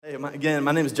Again,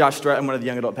 my name is Josh Strutt. I'm one of the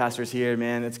young adult pastors here,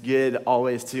 man. It's good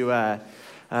always to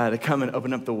come and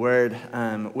open up the Word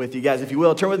with you guys. If you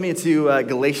will, turn with me to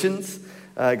Galatians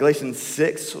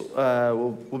 6.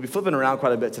 We'll be flipping around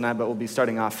quite a bit tonight, but we'll be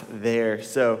starting off there.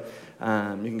 So you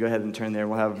can go ahead and turn there.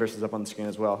 We'll have verses up on the screen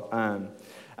as well.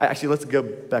 Actually, let's go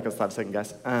back a second,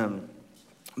 guys.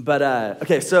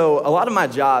 Okay, so a lot of my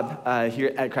job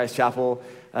here at Christ Chapel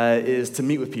is to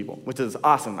meet with people, which is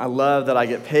awesome. I love that I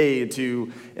get paid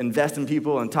to invest in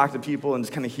people and talk to people and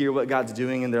just kind of hear what God's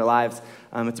doing in their lives.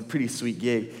 It's a pretty sweet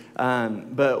gig.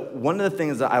 But one of the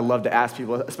things that I love to ask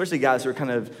people, especially guys who are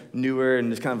kind of newer and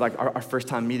just kind of like our first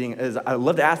time meeting, is I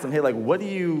love to ask them, hey, like, what do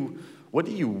you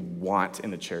want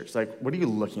in the church? Like, what are you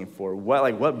looking for?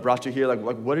 What brought you here? Like,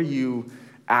 what are you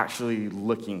actually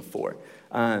looking for?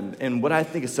 And what I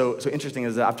think is so interesting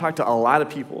is that I've talked to a lot of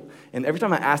people, and every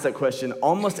time I ask that question,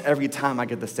 almost every time I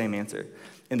get the same answer.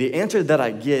 And the answer that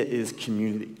I get is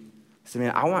community. So,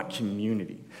 man, I want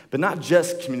community, but not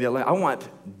just community. I want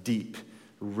deep,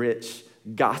 rich,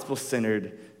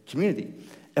 gospel-centered community.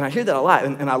 And I hear that a lot,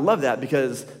 and I love that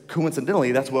because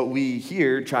coincidentally, that's what we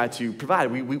here try to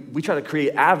provide. We try to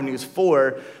create avenues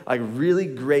for like really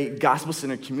great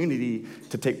gospel-centered community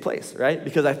to take place, right?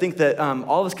 Because I think that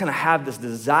all of us kind of have this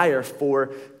desire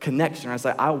for connection. Right? It's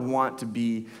like, I want to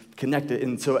be connected.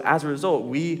 And so as a result,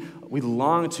 we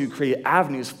long to create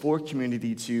avenues for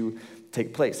community to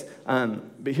take place.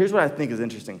 But here's what I think is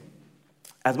interesting.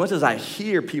 As much as I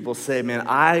hear people say, man,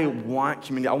 I want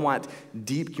community, I want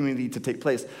deep community to take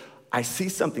place, I see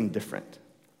something different.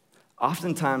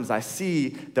 Oftentimes I see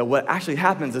that what actually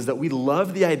happens is that we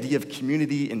love the idea of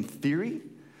community in theory,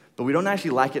 but we don't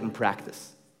actually like it in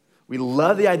practice. We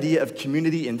love the idea of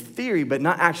community in theory, but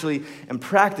not actually in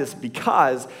practice,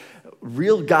 because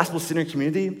real gospel-centered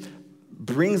community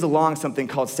brings along something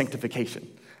called sanctification.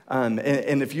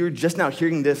 And if you're just now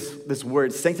hearing this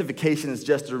word, sanctification is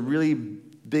just a really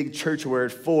big church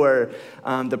word for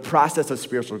the process of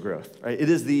spiritual growth, right? It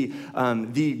is the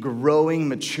growing,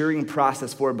 maturing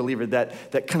process for a believer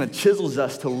that kind of chisels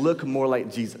us to look more like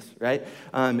Jesus, right?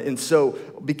 And so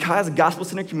because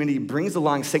gospel-centered community brings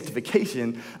along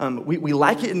sanctification, we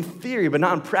like it in theory, but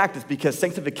not in practice, because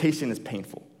sanctification is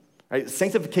painful. Right?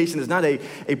 Sanctification is not a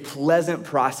pleasant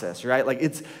process, right? Like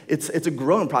it's a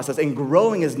growing process, and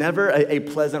growing is never a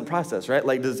pleasant process, right?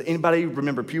 Like, does anybody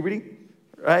remember puberty?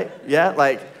 Right?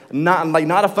 Yeah,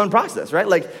 not a fun process, right?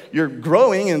 Like, you're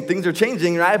growing and things are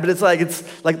changing, right? But it's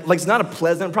not a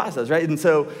pleasant process, right? And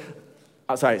so,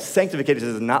 sanctification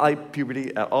is not like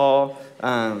puberty at all.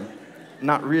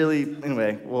 Not really.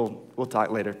 Anyway, we'll talk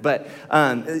later. But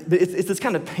it's this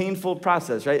kind of painful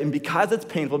process, right? And because it's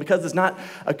painful, because it's not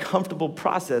a comfortable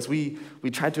process, we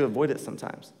try to avoid it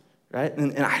sometimes, right?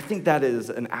 And I think that is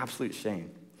an absolute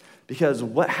shame. Because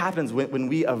what happens when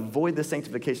we avoid the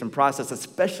sanctification process,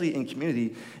 especially in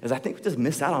community, is I think we just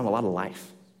miss out on a lot of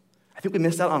life. I think we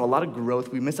miss out on a lot of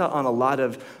growth. We miss out on a lot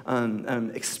of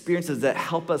experiences that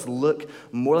help us look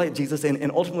more like Jesus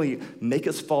and ultimately make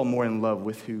us fall more in love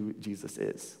with who Jesus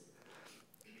is.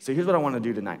 So here's what I want to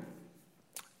do tonight.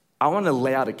 I want to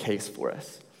lay out a case for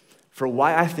us for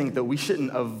why I think that we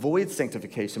shouldn't avoid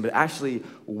sanctification, but actually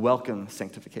welcome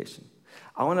sanctification.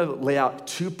 I want to lay out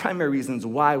two primary reasons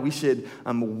why we should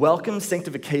welcome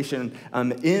sanctification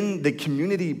in the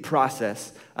community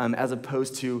process as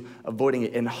opposed to avoiding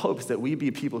it, in hopes that we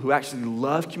be people who actually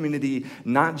love community,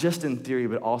 not just in theory,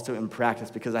 but also in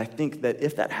practice. Because I think that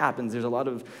if that happens, there's a lot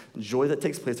of joy that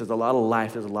takes place, there's a lot of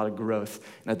life, there's a lot of growth.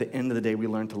 And at the end of the day, we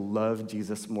learn to love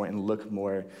Jesus more and look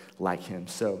more like him.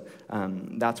 So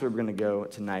that's where we're going to go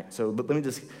tonight. So let me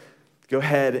just go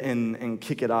ahead and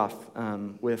kick it off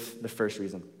with the first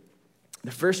reason.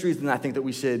 The first reason I think that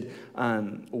we should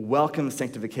welcome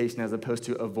sanctification as opposed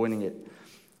to avoiding it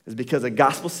is because a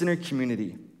gospel-centered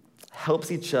community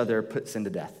helps each other put sin to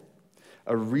death.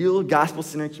 A real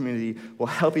gospel-centered community will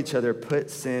help each other put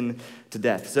sin to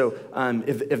death. So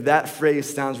if that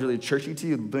phrase sounds really churchy to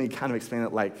you, let me kind of explain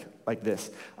it like this.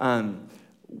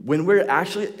 When we're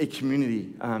actually a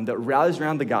community that rallies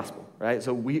around the gospel, right?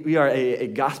 So we are a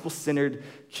gospel-centered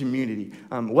community.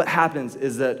 What happens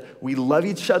is that we love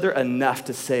each other enough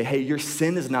to say, hey, your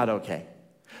sin is not okay.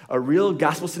 A real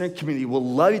gospel-centered community will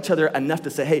love each other enough to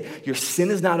say, hey, your sin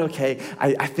is not okay.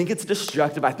 I think it's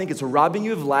destructive. I think it's robbing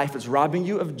you of life. It's robbing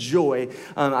you of joy.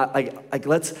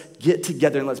 Let's get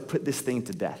together and let's put this thing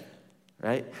to death,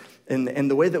 right?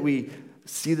 And the way that we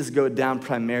see this go down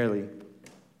primarily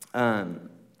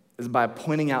is by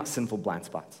pointing out sinful blind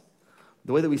spots.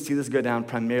 The way that we see this go down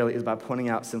primarily is by pointing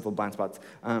out sinful blind spots.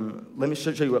 Let me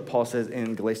show you what Paul says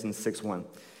in Galatians 6:1.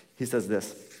 He says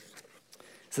this.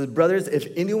 It says, brothers,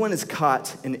 if anyone is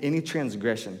caught in any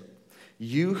transgression,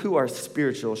 you who are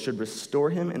spiritual should restore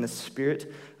him in a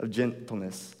spirit of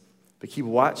gentleness. But keep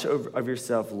watch of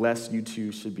yourself, lest you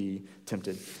too should be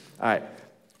tempted. All right.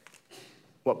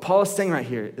 What Paul is saying right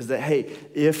here is that, hey,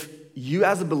 if you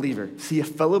as a believer see a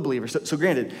fellow believer, so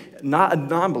granted, not a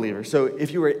non-believer. So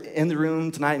if you were in the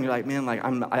room tonight and you're like, man, like I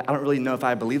don't really know if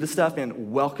I believe this stuff,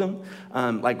 man, welcome.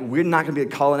 Like we're not going to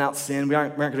be calling out sin. We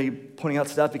aren't going to be pointing out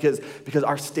stuff because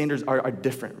our standards are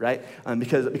different, right?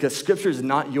 Because Scripture is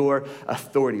not your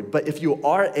authority. But if you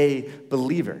are a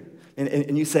believer,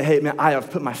 and you say, hey, man, I have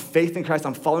put my faith in Christ,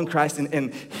 I'm following Christ,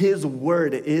 and his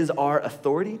word is our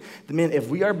authority, then, man, if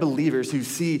we are believers who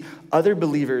see other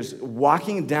believers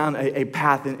walking down a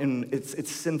path and it's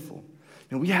sinful,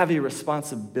 and we have a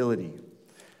responsibility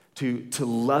to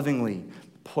lovingly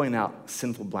point out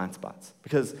sinful blind spots.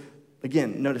 Because,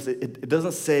 again, notice it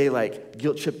doesn't say, like,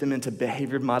 guilt trip them into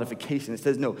behavior modification. It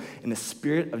says, no, in the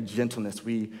spirit of gentleness,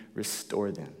 we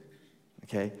restore them,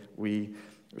 okay? We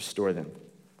restore them.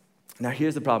 Now,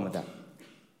 here's the problem with that.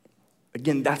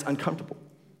 Again, that's uncomfortable.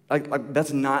 Like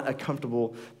that's not a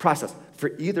comfortable process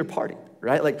for either party,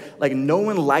 right? Like no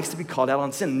one likes to be called out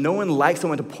on sin. No one likes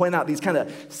someone to point out these kind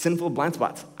of sinful blind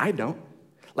spots. I don't.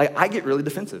 Like, I get really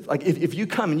defensive. Like, if you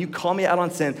come and you call me out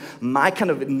on sin, my kind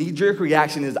of knee-jerk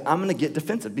reaction is I'm going to get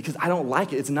defensive because I don't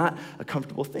like it. It's not a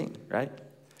comfortable thing, right?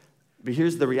 But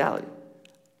here's the reality.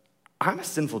 I'm a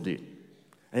sinful dude.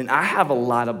 And I have a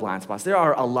lot of blind spots. There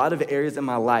are a lot of areas in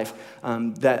my life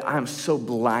that I'm so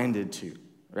blinded to,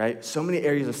 right? So many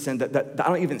areas of sin that I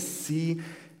don't even see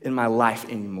in my life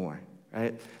anymore,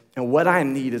 right? And what I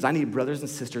need brothers and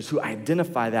sisters who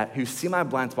identify that, who see my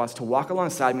blind spots, to walk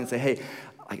alongside me and say, hey,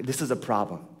 like, this is a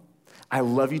problem. I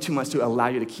love you too much to allow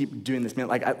you to keep doing this, man.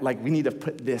 Like we need to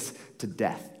put this to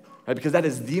death. Right? Because that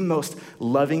is the most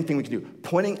loving thing we can do.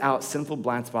 Pointing out sinful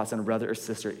blind spots on a brother or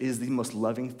sister is the most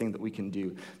loving thing that we can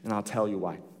do, and I'll tell you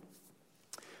why.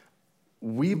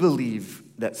 We believe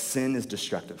that sin is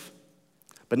destructive,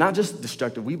 but not just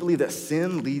destructive. We believe that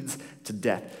sin leads to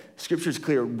death. Scripture is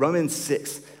clear. Romans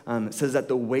 6 says that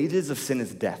the wages of sin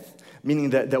is death,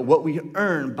 meaning that what we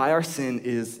earn by our sin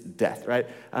is death, right?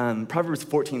 Proverbs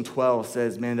 14:12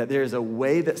 says, man, that there is a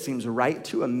way that seems right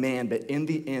to a man, but in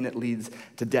the end it leads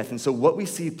to death. And so what we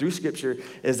see through Scripture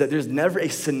is that there's never a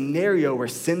scenario where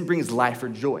sin brings life or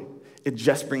joy. It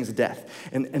just brings death.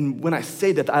 And when I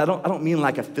say death, I don't mean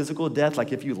like a physical death,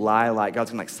 like if you lie, like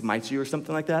God's gonna like smite you or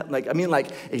something like that. Like I mean like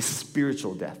a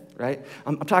spiritual death, right?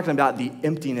 I'm talking about the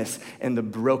emptiness and the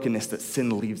brokenness that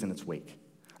sin leaves in its wake.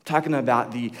 Talking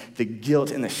about the guilt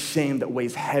and the shame that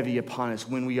weighs heavy upon us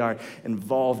when we are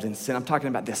involved in sin. I'm talking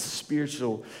about this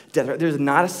spiritual death. Right? There's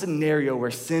not a scenario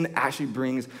where sin actually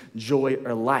brings joy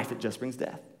or life. It just brings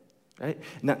death. Right?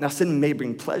 Now sin may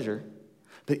bring pleasure,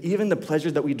 but even the pleasure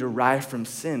that we derive from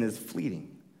sin is fleeting.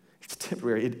 It's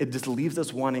temporary. It just leaves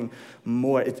us wanting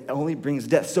more. It only brings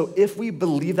death. So if we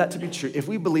believe that to be true, if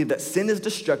we believe that sin is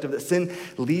destructive, that sin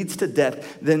leads to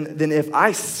death, then if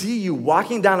I see you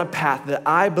walking down a path that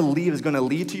I believe is going to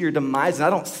lead to your demise and I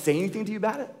don't say anything to you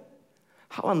about it,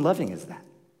 how unloving is that?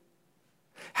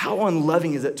 How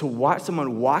unloving is it to watch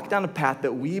someone walk down a path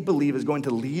that we believe is going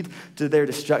to lead to their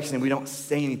destruction and we don't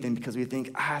say anything because we think,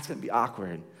 it's going to be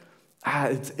awkward.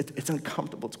 It's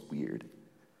uncomfortable. It's weird.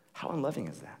 How unloving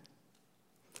is that?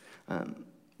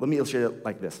 Let me illustrate it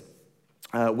like this.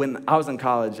 When I was in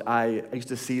college, I used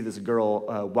to see this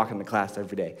girl walking to class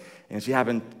every day, and she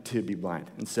happened to be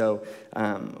blind. And so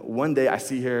one day I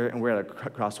see her, and we're at a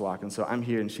crosswalk, and so I'm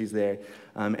here and she's there.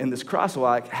 And this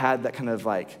crosswalk had that kind of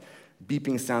like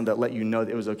beeping sound that let you know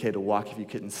that it was okay to walk if you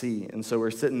couldn't see. And so we're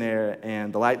sitting there,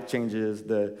 and the light changes,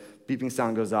 the beeping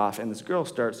sound goes off, and this girl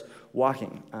starts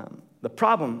walking. The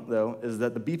problem, though, is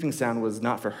that the beeping sound was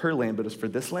not for her lane, but it was for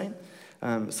this lane.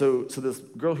 So this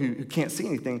girl who can't see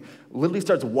anything literally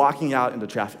starts walking out into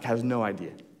traffic, has no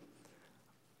idea.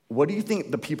 What do you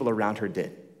think the people around her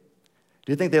did?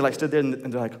 Do you think they like stood there and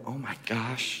they're like, oh my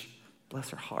gosh, bless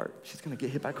her heart, she's gonna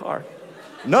get hit by a car?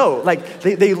 No, like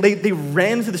they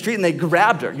ran into the street and they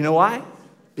grabbed her. You know why?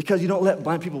 Because you don't let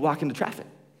blind people walk into traffic,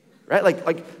 right?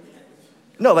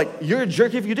 No, like you're a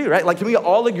jerk if you do, right? Like can we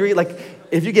all agree, like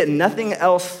if you get nothing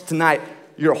else tonight,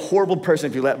 you're a horrible person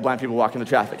if you let blind people walk into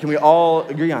traffic. Can we all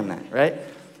agree on that, right?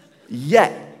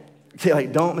 Yet, okay,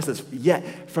 like don't miss this.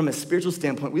 Yet, from a spiritual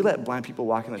standpoint, we let blind people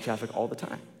walk into traffic all the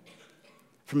time.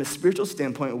 From a spiritual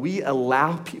standpoint, we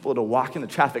allow people to walk into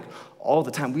traffic all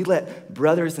the time. We let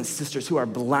brothers and sisters who are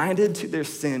blinded to their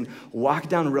sin walk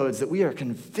down roads that we are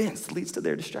convinced leads to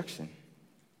their destruction.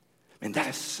 And that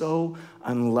is so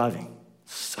unloving,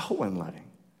 so unloving.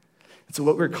 So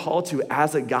what we're called to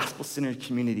as a gospel-centered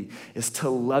community is to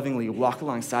lovingly walk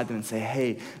alongside them and say,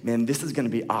 hey, man, this is going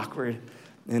to be awkward.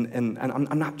 And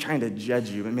I'm not trying to judge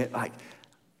you. I mean, like,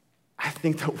 I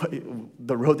think that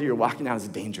the road that you're walking down is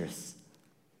dangerous.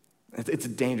 It's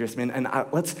dangerous, man. And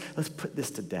let's put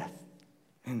this to death.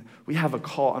 And we have a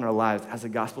call on our lives as a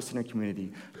gospel-centered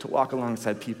community to walk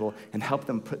alongside people and help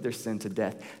them put their sin to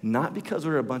death. Not because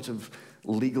we're a bunch of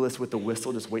legalists with a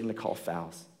whistle just waiting to call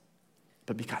fouls,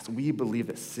 but because we believe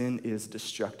that sin is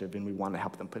destructive and we want to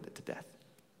help them put it to death.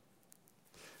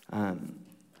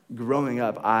 Growing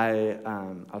up, I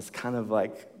was kind of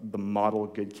like the model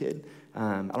good kid.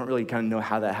 I don't really kind of know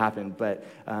how that happened, but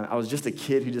I was just a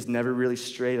kid who just never really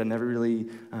strayed. I never really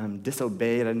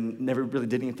disobeyed. I never really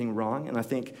did anything wrong. And I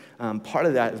think part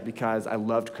of that is because I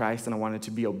loved Christ and I wanted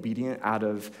to be obedient out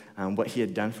of what he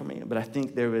had done for me. But I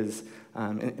think there was,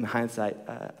 in hindsight,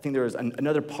 I think there was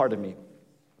another part of me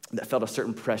that felt a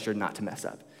certain pressure not to mess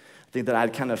up. I think that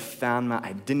I'd kind of found my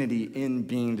identity in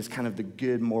being just kind of the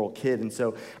good moral kid. And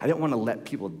so I didn't want to let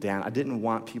people down. I didn't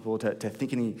want people to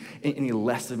think any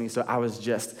less of me. So I was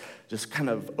just kind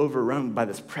of overrun by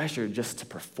this pressure just to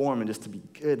perform and just to be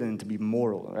good and to be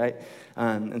moral, right?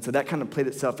 And so that kind of played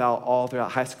itself out all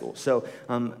throughout high school. So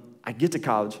I get to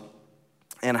college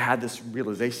and I had this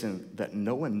realization that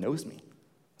no one knows me.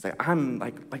 It's like, I'm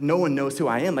like no one knows who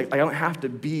I am. Like I don't have to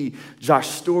be Josh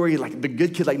Story, like the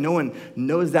good kid. Like no one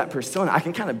knows that persona. I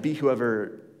can kind of be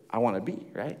whoever I want to be,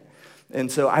 right?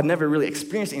 And so I'd never really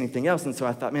experienced anything else. And so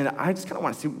I thought, man, I just kind of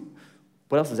want to see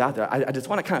what else is out there. I just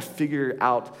want to kind of figure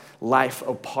out life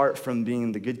apart from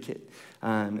being the good kid.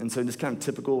 And so just kind of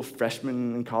typical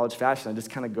freshman in college fashion, I just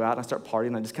kind of go out and I start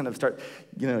partying. I just kind of start,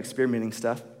 experimenting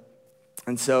stuff.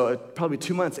 And so probably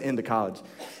 2 months into college,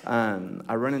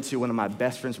 I run into one of my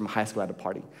best friends from high school at a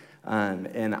party.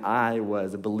 And I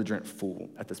was a belligerent fool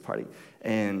at this party.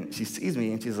 And she sees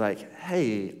me and she's like,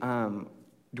 hey, do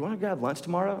you want to grab lunch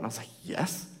tomorrow? And I was like,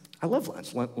 yes, I love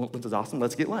lunch. Lunch is awesome.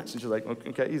 Let's get lunch. And she's like,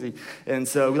 okay, easy. And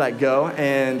so we go.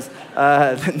 And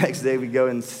the next day we go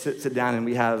and sit down and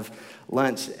we have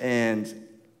lunch. And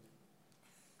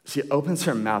she opens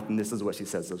her mouth and this is what she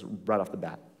says right off the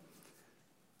bat.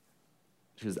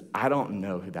 She goes, I don't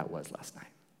know who that was last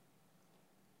night.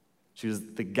 She was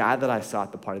the guy that I saw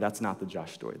at the party. That's not the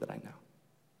Josh Story that I know.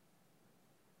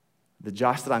 The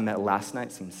Josh that I met last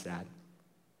night seemed sad.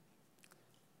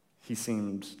 He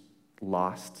seemed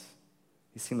lost.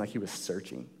 He seemed like he was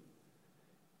searching.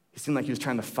 He seemed like he was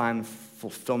trying to find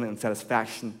fulfillment and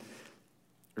satisfaction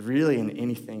really in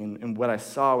anything. And what I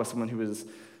saw was someone who was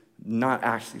not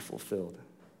actually fulfilled.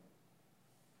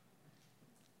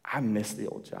 I miss the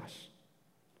old Josh.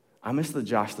 I miss the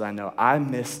Josh that I know. I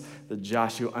miss the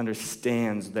Josh who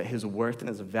understands that his worth and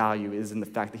his value is in the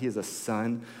fact that he is a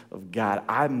son of God.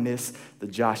 I miss the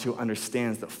Josh who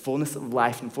understands that fullness of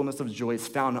life and fullness of joy is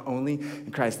found only in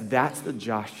Christ. That's the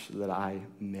Josh that I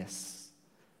miss.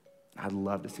 I'd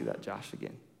love to see that Josh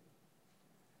again.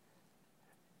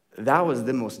 That was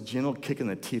the most gentle kick in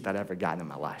the teeth I'd ever gotten in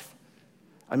my life.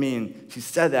 I mean, she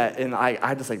said that and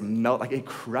I just melt, it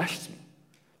crushed me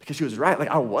because she was right.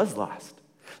 I was lost.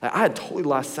 I had totally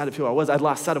lost sight of who I was. I'd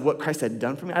lost sight of what Christ had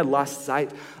done for me. I'd lost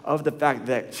sight of the fact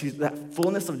that that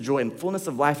fullness of joy and fullness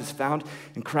of life is found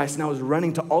in Christ. And I was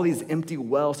running to all these empty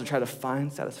wells to try to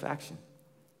find satisfaction.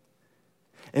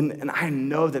 And I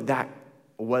know that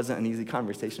wasn't an easy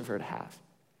conversation for her to have.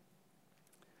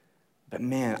 But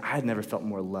man, I had never felt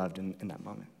more loved in that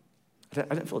moment. I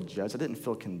didn't feel judged. I didn't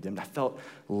feel condemned. I felt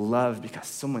loved because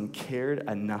someone cared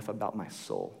enough about my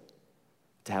soul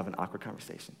to have an awkward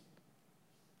conversation.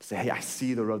 Say, hey, I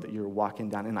see the road that you're walking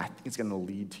down, and I think it's going to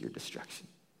lead to your destruction.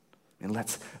 And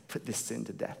let's put this sin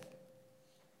to death.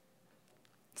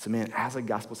 So, man, as a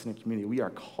gospel-centered community, we are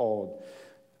called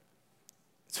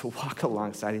to walk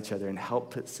alongside each other and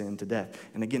help put sin to death.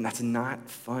 And again, that's not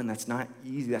fun. That's not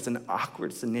easy. That's an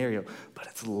awkward scenario, but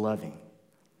it's loving.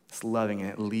 It's loving,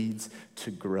 and it leads to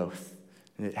growth,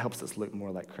 and it helps us look more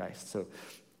like Christ. So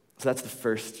that's the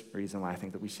first reason why I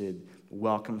think that we should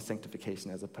welcome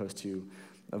sanctification as opposed to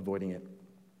avoiding it.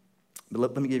 But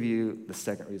let me give you the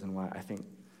second reason why I think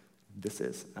this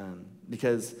is.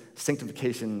 Because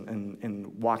sanctification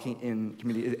and walking in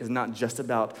community is not just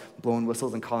about blowing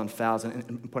whistles and calling fouls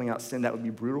and pointing out sin. That would be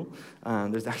brutal.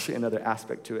 There's actually another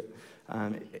aspect to it,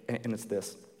 and it's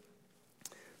this.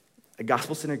 A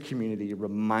gospel-centered community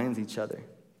reminds each other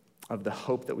of the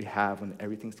hope that we have when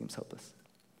everything seems hopeless.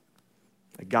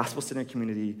 A gospel-centered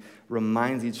community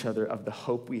reminds each other of the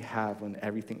hope we have when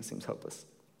everything seems hopeless.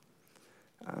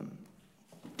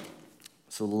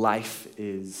 So life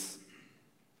is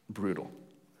brutal.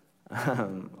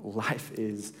 Life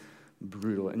is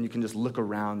brutal. And you can just look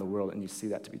around the world and you see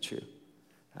that to be true.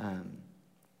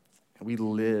 We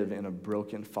live in a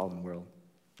broken, fallen world.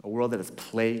 A world that is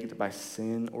plagued by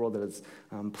sin, a world that is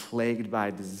plagued by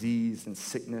disease and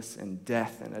sickness and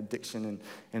death and addiction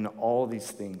and all these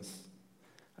things.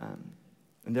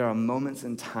 And there are moments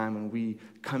in time when we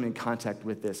come in contact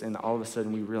with this and all of a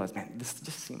sudden we realize, man, this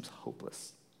just seems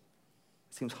hopeless.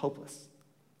 It seems hopeless.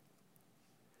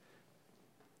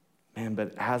 Man,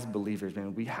 but as believers,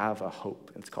 man, we have a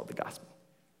hope, and it's called the gospel.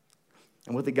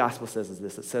 And what the gospel says is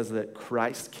this. It says that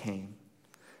Christ came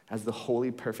as the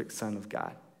holy, perfect Son of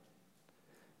God.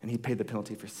 And he paid the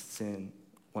penalty for sin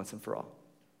once and for all.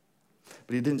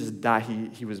 But he didn't just die,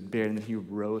 he was buried, and then he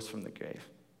rose from the grave.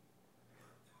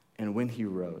 And when he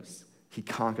rose, he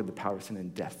conquered the power of sin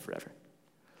and death forever.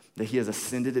 That he has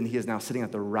ascended and he is now sitting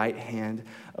at the right hand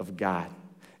of God,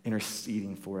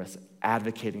 interceding for us,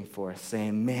 advocating for us,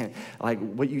 saying, man, like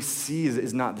what you see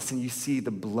is not the sin. You see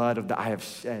the blood of the I have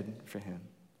shed for him,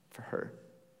 for her.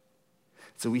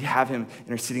 So we have him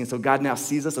interceding. So God now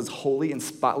sees us as holy and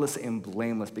spotless and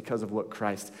blameless because of what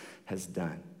Christ has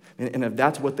done. And if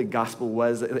that's what the gospel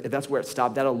was, if that's where it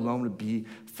stopped, that alone would be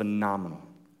phenomenal.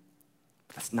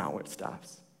 But that's not where it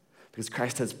stops. Because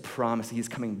Christ has promised he's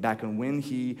coming back, and when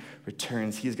he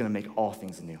returns, he's going to make all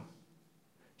things new.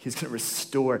 He's going to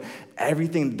restore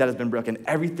everything that has been broken,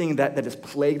 everything that is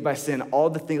plagued by sin, all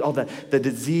the things, all the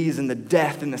disease and the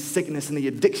death and the sickness and the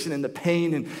addiction and the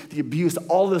pain and the abuse,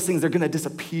 all those things are going to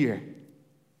disappear.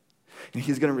 And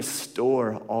he's going to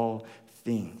restore all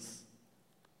things.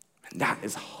 And that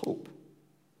is hope.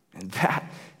 And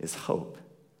that is hope.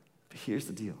 But here's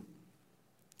the deal.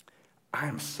 I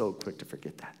am so quick to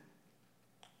forget that.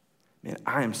 Man,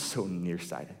 I am so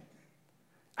nearsighted.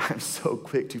 I'm so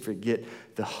quick to forget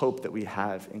the hope that we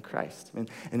have in Christ.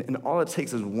 And all it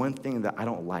takes is one thing that I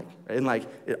don't like. Right?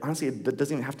 And honestly, it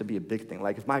doesn't even have to be a big thing.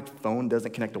 Like if my phone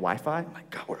doesn't connect to Wi-Fi, I'm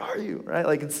like, God, where are you? Right?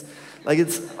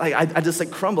 I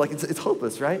just crumble. Like it's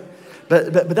hopeless, right?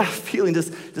 But that feeling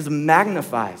just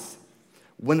magnifies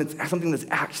when it's something that's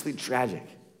actually tragic.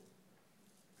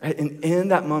 Right? And in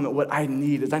that moment, what I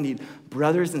need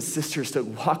brothers and sisters to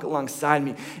walk alongside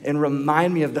me and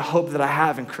remind me of the hope that I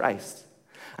have in Christ.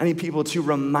 I need people to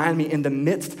remind me in the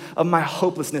midst of my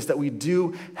hopelessness that we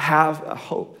do have a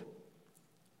hope,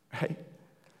 right?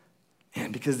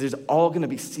 And because there's all going to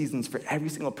be seasons for every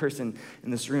single person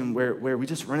in this room where we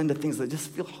just run into things that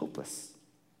just feel hopeless.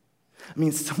 I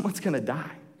mean, someone's going to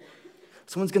die.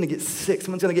 Someone's going to get sick.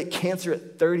 Someone's going to get cancer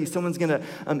at 30. Someone's going to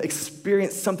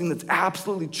experience something that's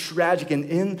absolutely tragic. And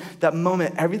in that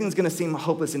moment, everything's going to seem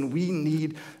hopeless. And we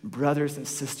need brothers and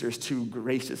sisters to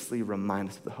graciously remind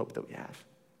us of the hope that we have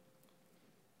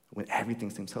when everything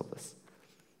seems hopeless.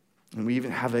 And we even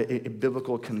have a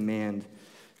biblical command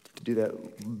to do that.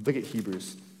 Look at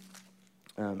Hebrews.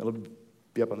 It'll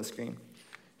be up on the screen.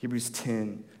 Hebrews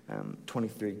 10,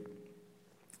 23.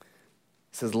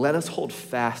 It says, let us hold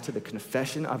fast to the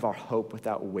confession of our hope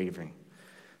without wavering,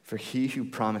 for he who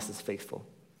promised is faithful.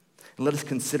 And let us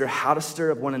consider how to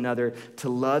stir up one another to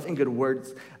love and good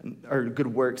works,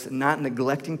 not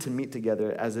neglecting to meet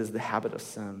together as is the habit of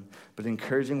some, but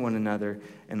encouraging one another,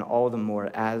 and all the more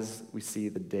as we see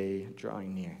the day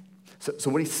drawing near.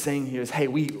 So what he's saying here is, hey,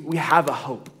 we have a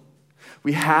hope.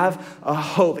 We have a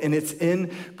hope, and it's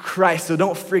in Christ. So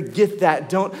don't forget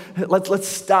that. Let's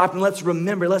stop and let's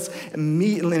remember. Let's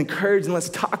meet and encourage and let's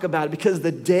talk about it, because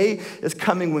the day is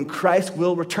coming when Christ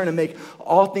will return and make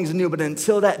all things new. But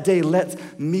until that day, let's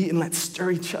meet and let's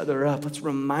stir each other up. Let's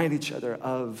remind each other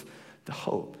of the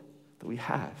hope that we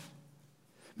have.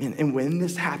 Man, and when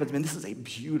this happens, man, this is a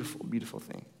beautiful, beautiful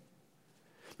thing.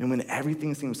 And when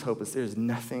everything seems hopeless, there's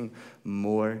nothing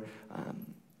more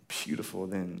beautiful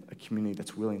than a community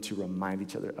that's willing to remind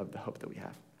each other of the hope that we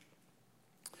have.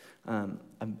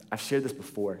 I've shared this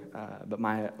before, but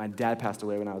my dad passed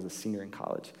away when I was a senior in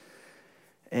college.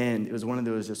 And it was one of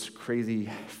those just crazy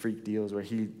freak deals where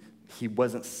he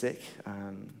wasn't sick.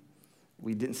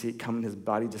 We didn't see it coming. His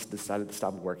body just decided to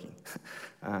stop working.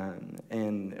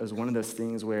 And it was one of those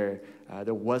things where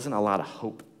there wasn't a lot of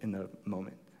hope in the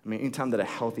moment. I mean, anytime that a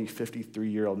healthy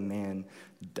 53-year-old man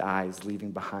dies, leaving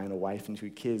behind a wife and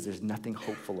 2 kids, there's nothing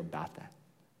hopeful about that.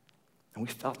 And we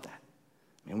felt that.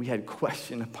 And we had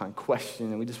question upon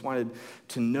question, and we just wanted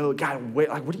to know, God, what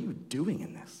are you doing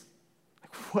in this?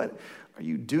 What are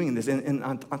you doing in this? And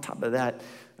on top of that,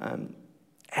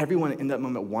 everyone in that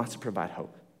moment wants to provide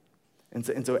hope.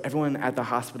 And so everyone at the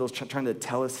hospital is trying to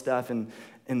tell us stuff, and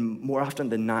more often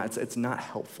than not, it's not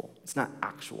helpful. It's not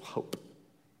actual hope,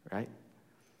 right?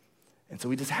 And so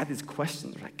we just had these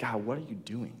questions, like, God, what are you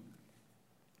doing?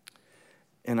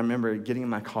 And I remember getting in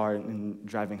my car and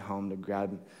driving home to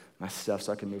grab my stuff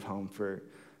so I could move home for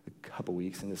a couple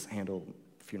weeks and just handle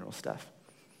funeral stuff.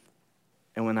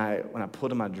 And when I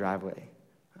pulled in my driveway,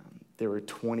 there were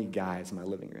 20 guys in my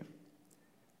living room.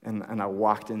 And I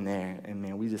walked in there, and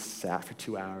man, we just sat for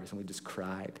 2 hours, and we just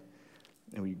cried,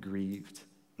 and we grieved,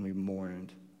 and we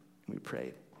mourned, and we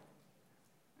prayed.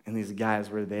 And these guys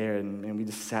were there, and we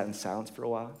just sat in silence for a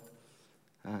while.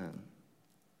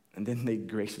 And then they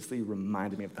graciously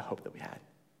reminded me of the hope that we had.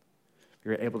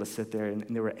 We were able to sit there,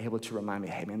 and they were able to remind me,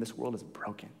 hey, man, this world is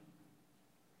broken.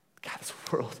 God, this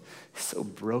world is so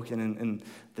broken, and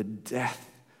the death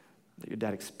that your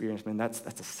dad experienced, man, that's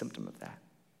a symptom of that.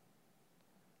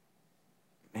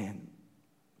 Man,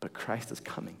 but Christ is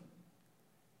coming.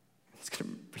 He's going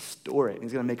to restore it.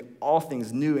 He's going to make all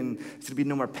things new, and it's going to be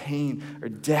no more pain or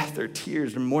death or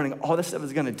tears or mourning. All this stuff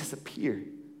is going to disappear.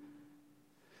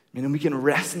 And we can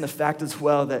rest in the fact as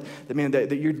well that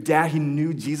your dad, he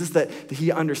knew Jesus, that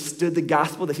he understood the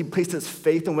gospel, that he placed his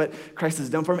faith in what Christ has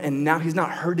done for him, and now he's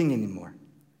not hurting anymore.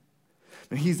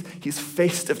 And he's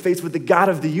face to face with the God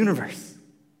of the universe.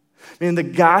 The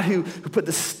God who put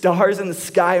the stars in the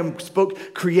sky and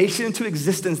spoke creation into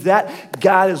existence, that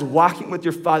God is walking with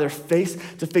your father face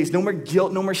to face. No more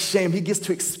guilt, no more shame. He gets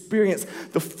to experience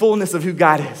the fullness of who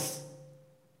God is.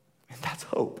 And that's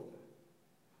hope.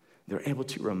 They were able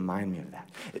to remind me of that.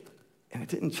 And it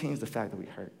didn't change the fact that we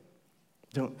hurt.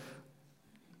 Don't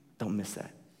miss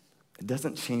that. It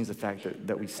doesn't change the fact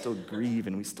that we still grieve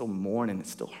and we still mourn and it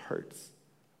still hurts.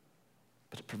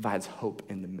 But it provides hope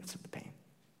in the midst of the pain.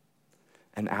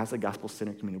 And as a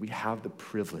gospel-centered community, we have the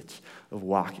privilege of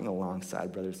walking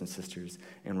alongside brothers and sisters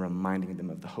and reminding them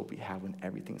of the hope we have when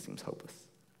everything seems hopeless.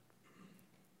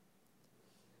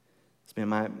 So,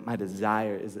 man, my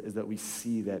desire is that we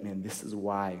see that, man, this is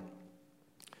why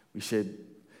we should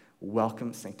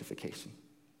welcome sanctification.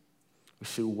 We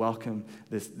should welcome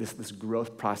this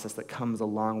growth process that comes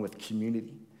along with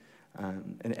community.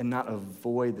 And not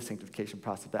avoid the sanctification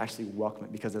process, but actually welcome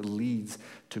it because it leads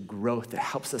to growth. It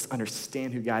helps us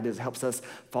understand who God is. It helps us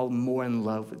fall more in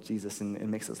love with Jesus and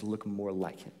makes us look more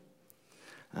like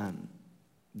him.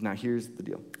 Now, here's the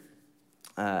deal.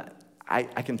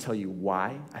 I can tell you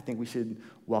why I think we should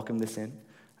welcome this in,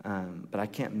 but I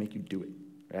can't make you do it,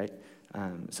 right?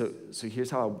 So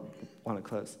here's how I want to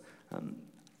close.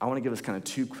 I want to give us kind of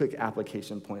 2 quick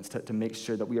application points to make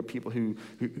sure that we are people who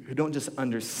don't just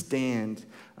understand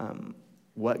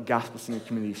what gospel-centered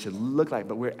community should look like,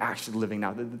 but we're actually living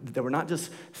out. That we're not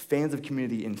just fans of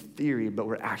community in theory, but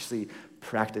we're actually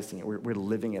practicing it. We're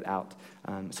living it out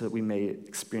so that we may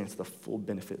experience the full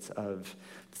benefits of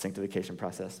the sanctification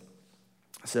process.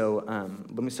 So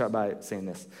let me start by saying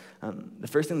this. The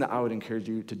first thing that I would encourage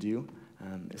you to do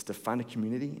is to find a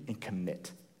community and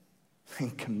commit.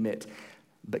 And commit.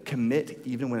 But commit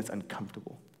even when it's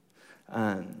uncomfortable.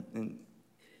 And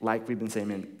like we've been saying,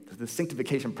 man, the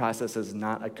sanctification process is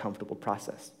not a comfortable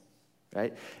process,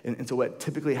 right? And so what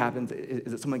typically happens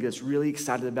is that someone gets really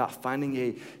excited about finding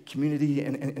a community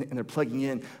and they're plugging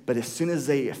in, but as soon as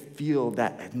they feel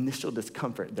that initial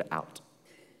discomfort, they're out,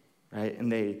 right?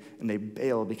 And they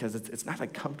bail because it's not a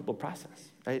comfortable process,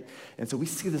 right? And so we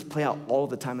see this play out all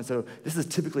the time, and so this is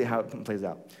typically how it plays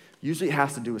out. Usually it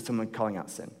has to do with someone calling out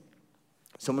sin.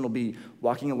 Someone will be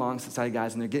walking alongside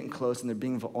guys, and they're getting close, and they're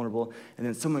being vulnerable, and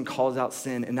then someone calls out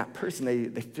sin, and that person,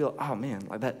 they feel, oh, man,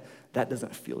 like that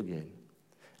doesn't feel good.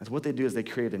 And so what they do is they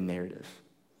create a narrative,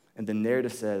 and the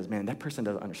narrative says, man, that person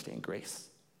doesn't understand grace.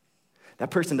 That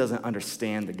person doesn't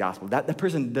understand the gospel. That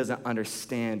person doesn't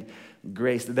understand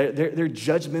grace. They're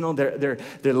judgmental.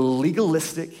 They're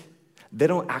legalistic. They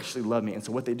don't actually love me. And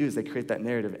so what they do is they create that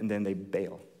narrative, and then they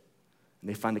bail. And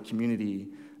they find a community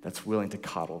that's willing to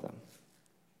coddle them,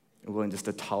 and willing just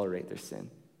to tolerate their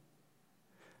sin.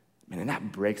 Man, and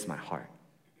that breaks my heart.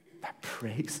 That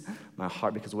breaks my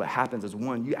heart because what happens is,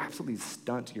 1, you absolutely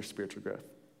stunt your spiritual growth.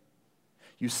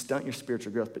 You stunt your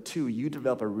spiritual growth, but 2, you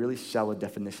develop a really shallow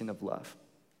definition of love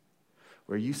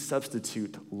where you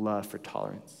substitute love for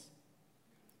tolerance.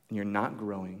 And you're not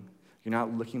growing. You're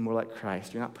not looking more like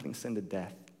Christ. You're not putting sin to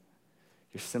death.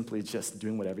 You're simply just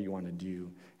doing whatever you want to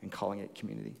do and calling it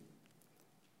community.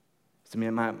 So,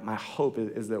 man, my hope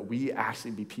is that we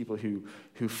actually be people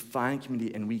who find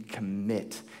community and we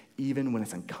commit even when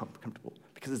it's uncomfortable,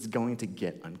 because it's going to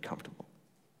get uncomfortable,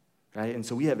 right? And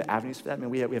so we have avenues for that. Man,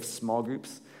 we have small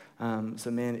groups.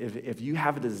 So, man, if you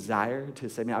have a desire to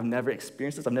say, man, I've never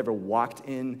experienced this, I've never walked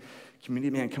in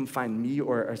community, man, come find me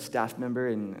or a staff member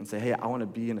and say, hey, I want to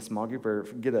be in a small group, or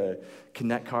get a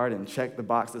Connect card and check the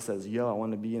box that says, yo, I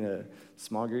want to be in a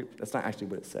small group. That's not actually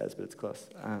what it says, but it's close.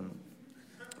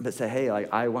 but say, hey,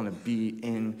 like I want to be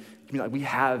in community. Like we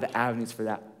have avenues for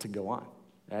that to go on,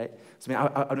 right? So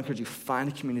I would encourage you, find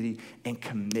a community and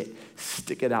commit.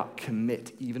 Stick it out,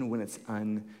 commit, even when it's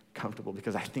uncomfortable,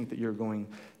 because I think that you're going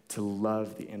to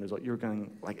love the end result. You're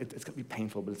going, like, it's going to be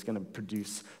painful, but it's going to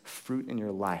produce fruit in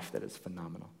your life that is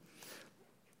phenomenal.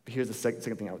 But here's the second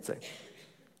thing I would say.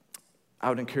 I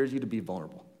would encourage you to be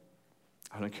vulnerable.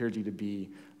 I would encourage you to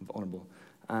be vulnerable.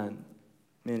 Man,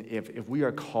 if we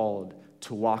are called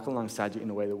to walk alongside you in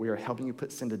a way that we are helping you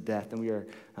put sin to death, and we are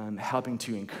helping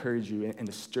to encourage you and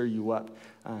to stir you up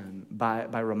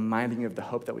by reminding you of the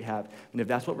hope that we have, and if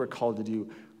that's what we're called to do,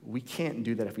 we can't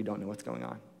do that if we don't know what's going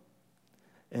on.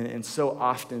 And so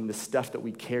often, the stuff that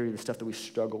we carry, the stuff that we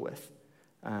struggle with,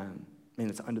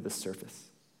 it's under the surface.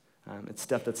 It's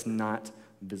stuff that's not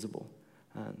visible.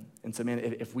 And so, man,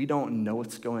 if we don't know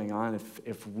what's going on,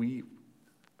 if we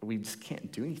just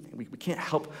can't do anything. We can't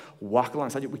help walk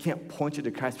alongside you. We can't point you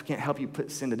to Christ. We can't help you put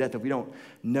sin to death if we don't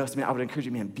know. So, man, I would encourage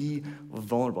you, man, be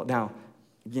vulnerable. Now,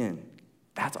 again,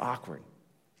 that's awkward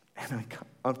and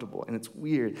uncomfortable, and it's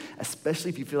weird, especially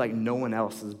if you feel like no one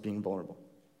else is being vulnerable,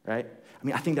 right?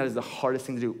 I think that is the hardest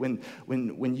thing to do,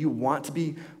 when you want to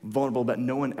be vulnerable, but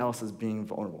no one else is being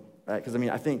vulnerable, right? Because,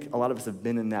 I think a lot of us have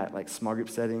been in that, like, small group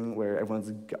setting where everyone's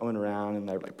going around and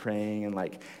they're, like, praying, and,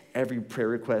 like, every prayer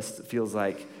request feels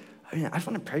like, I just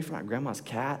want to pray for my grandma's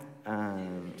cat.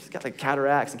 She's got, like,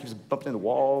 cataracts and keeps bumping into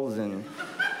walls, and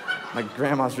my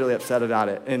grandma's really upset about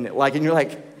it. And you're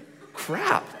like,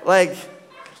 crap.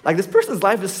 Like this person's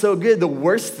life is so good. The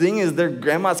worst thing is their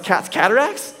grandma's cat's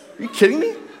cataracts? Are you kidding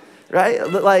me? Right?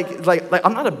 Like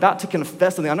I'm not about to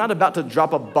confess something. I'm not about to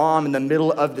drop a bomb in the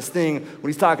middle of this thing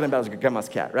when he's talking about his grandma's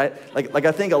cat, right? Like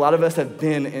I think a lot of us have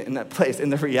been in that place.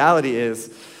 And the reality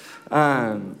is,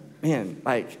 I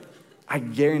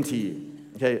guarantee you,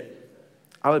 okay,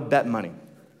 I would bet money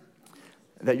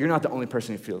that you're not the only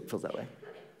person who feels that way.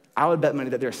 I would bet money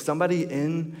that there's somebody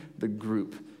in the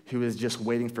group who is just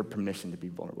waiting for permission to be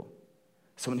vulnerable.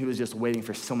 Someone who is just waiting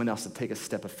for someone else to take a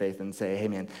step of faith and say, hey,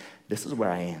 man, this is where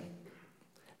I am.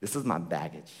 This is my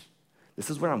baggage. This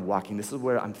is where I'm walking. This is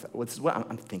what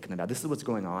I'm thinking about. This is what's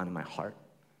going on in my heart.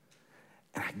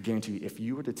 And I guarantee you, if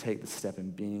you were to take the step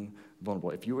in being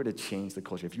vulnerable, if you were to change the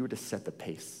culture, if you were to set the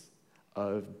pace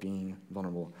of being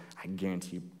vulnerable, I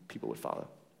guarantee you people would follow.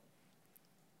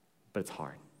 But it's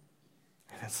hard.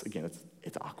 And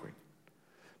it's awkward.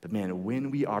 But man,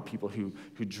 when we are people who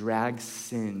drag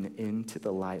sin into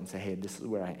the light and say, hey, this is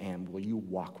where I am, will you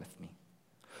walk with me?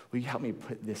 Will you help me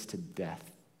put this to death?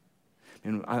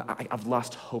 And I've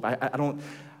lost hope. I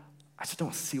just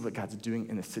don't see what God's doing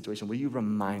in this situation. Will you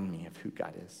remind me of who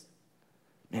God is?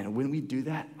 Man, when we do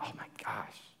that, oh my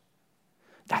gosh,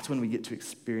 that's when we get to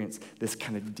experience this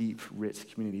kind of deep,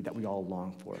 rich community that we all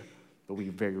long for, but we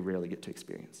very rarely get to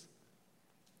experience.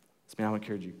 So man, I would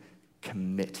encourage you,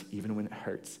 commit even when it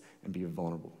hurts and be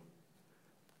vulnerable.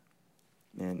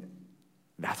 And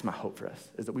that's my hope for us,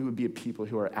 is that we would be a people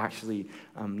who are actually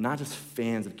not just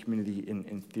fans of community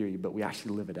in theory, but we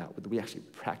actually live it out, we actually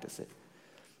practice it.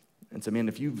 And so, man,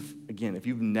 if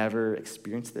you've never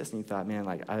experienced this and you thought, man,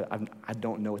 like, I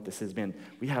don't know what this is, man,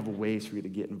 we have ways for you to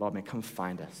get involved. Man, come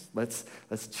find us.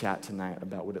 Let's chat tonight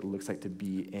about what it looks like to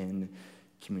be in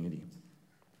community.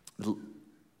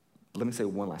 Let me say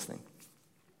one last thing.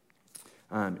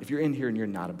 If you're in here and you're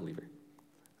not a believer,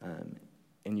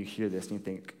 and you hear this and you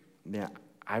think, man,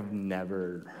 I've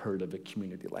never heard of a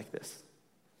community like this.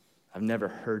 I've never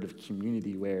heard of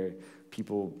community where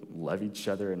people love each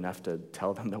other enough to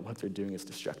tell them that what they're doing is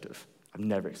destructive. I've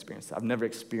never experienced that. I've never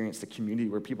experienced a community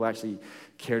where people actually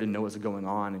care to know what's going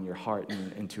on in your heart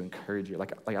and to encourage you.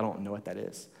 Like I don't know what that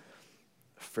is.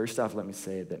 First off, let me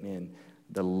say that, man,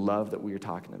 the love that we are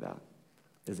talking about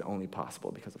is only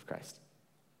possible because of Christ.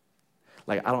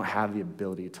 Like, I don't have the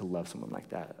ability to love someone like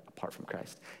that apart from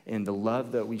Christ. And the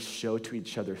love that we show to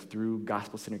each other through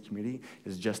gospel-centered community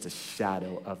is just a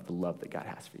shadow of the love that God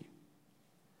has for you.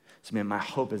 So, man, my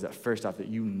hope is that first off, that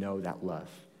you know that love.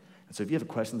 And so if you have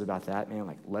questions about that, man,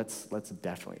 like, let's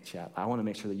definitely chat. I want to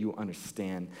make sure that you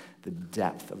understand the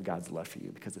depth of God's love for you,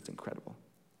 because it's incredible.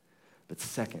 But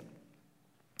second,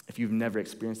 if you've never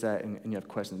experienced that and you have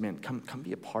questions, man, come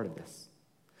be a part of this.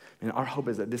 And our hope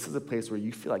is that this is a place where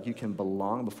you feel like you can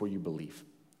belong before you believe.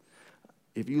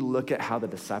 If you look at how the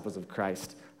disciples of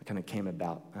Christ kind of came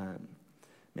about,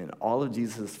 man, all of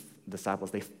Jesus' disciples,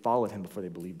 they followed him before they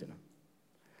believed in him.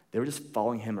 They were just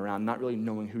following him around, not really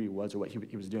knowing who he was or what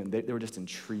he was doing. They were just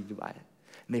intrigued by it.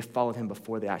 And they followed him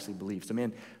before they actually believed. So,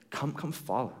 man, come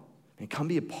follow. And come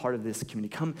be a part of this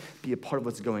community. Come be a part of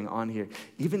what's going on here.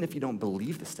 Even if you don't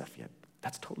believe this stuff yet,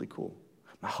 that's totally cool.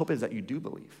 My hope is that you do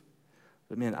believe.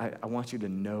 But man, I want you to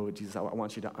know Jesus. I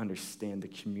want you to understand the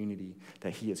community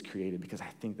that he has created, because I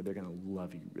think that they're going to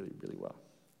love you really, really well.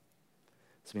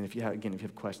 So, if you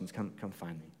have questions, come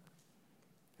find me.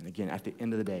 And again, at the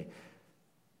end of the day,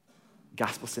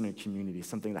 gospel-centered community is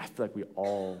something that I feel like we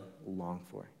all long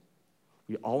for.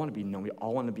 We all want to be known. We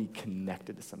all want to be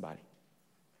connected to somebody.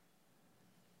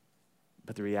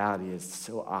 But the reality is,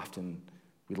 so often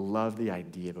we love the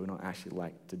idea, but we don't actually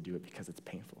like to do it because it's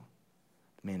painful.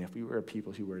 Man, if we were a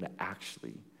people who were to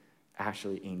actually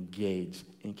engage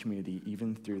in community,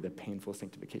 even through the painful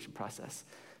sanctification process,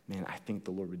 man, I think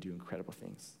the Lord would do incredible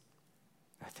things.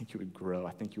 I think you would grow. I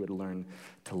think you would learn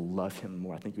to love him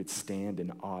more. I think you would stand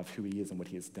in awe of who he is and what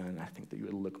he has done. I think that you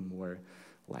would look more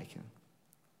like him.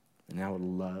 And I would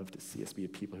love to see us be a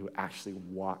people who actually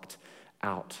walked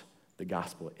out the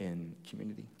gospel in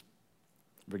community,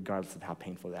 regardless of how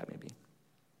painful that may be.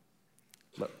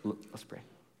 Let's pray.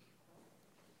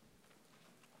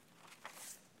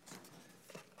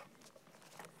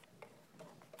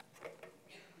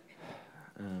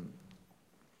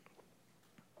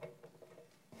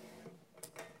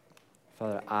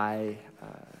 Father, I'm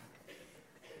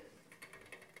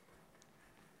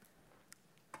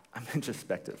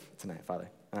introspective tonight, Father.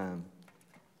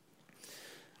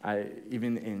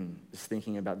 Even in just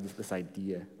thinking about this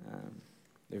idea,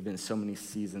 there have been so many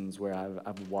seasons where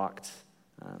I've walked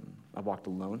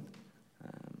alone,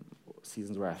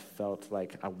 seasons where I felt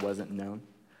like I wasn't known,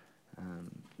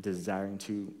 desiring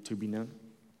to be known.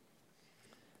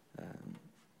 And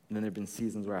then there have been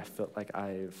seasons where I felt like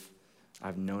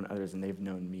I've known others and they've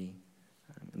known me.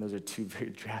 And those are two very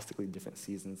drastically different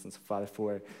seasons. And so, Father,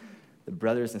 for the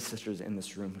brothers and sisters in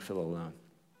this room who feel alone,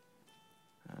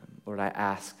 Lord, I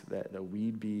ask that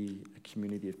we be a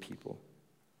community of people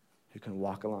who can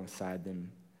walk alongside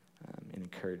them and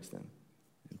encourage them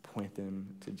and point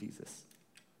them to Jesus.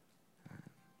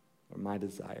 Or my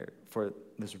desire for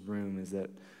this room is that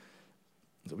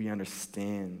we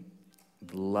understand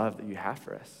the love that you have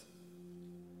for us.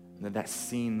 And that's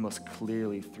seen most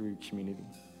clearly through community,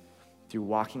 through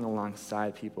walking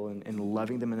alongside people and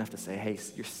loving them enough to say, hey,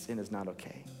 your sin is not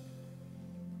okay.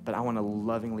 But I want to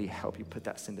lovingly help you put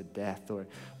that sin to death, or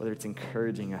whether it's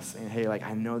encouraging us, saying, hey,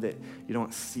 I know that you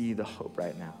don't see the hope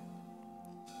right now,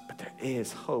 but there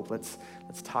is hope. Let's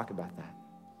talk about that.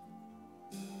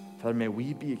 Father, may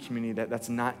we be a community that's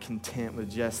not content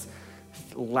with just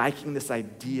liking this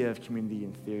idea of community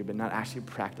in theory, but not actually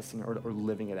practicing or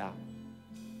living it out.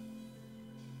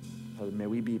 Father, may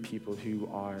we be people who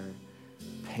are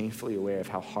painfully aware of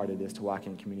how hard it is to walk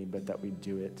in community, but that we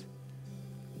do it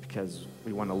because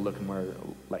we want to look more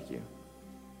like you.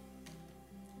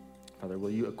 Father, will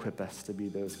you equip us to be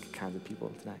those kinds of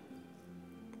people tonight?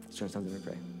 Let's turn something and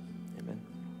pray. Amen.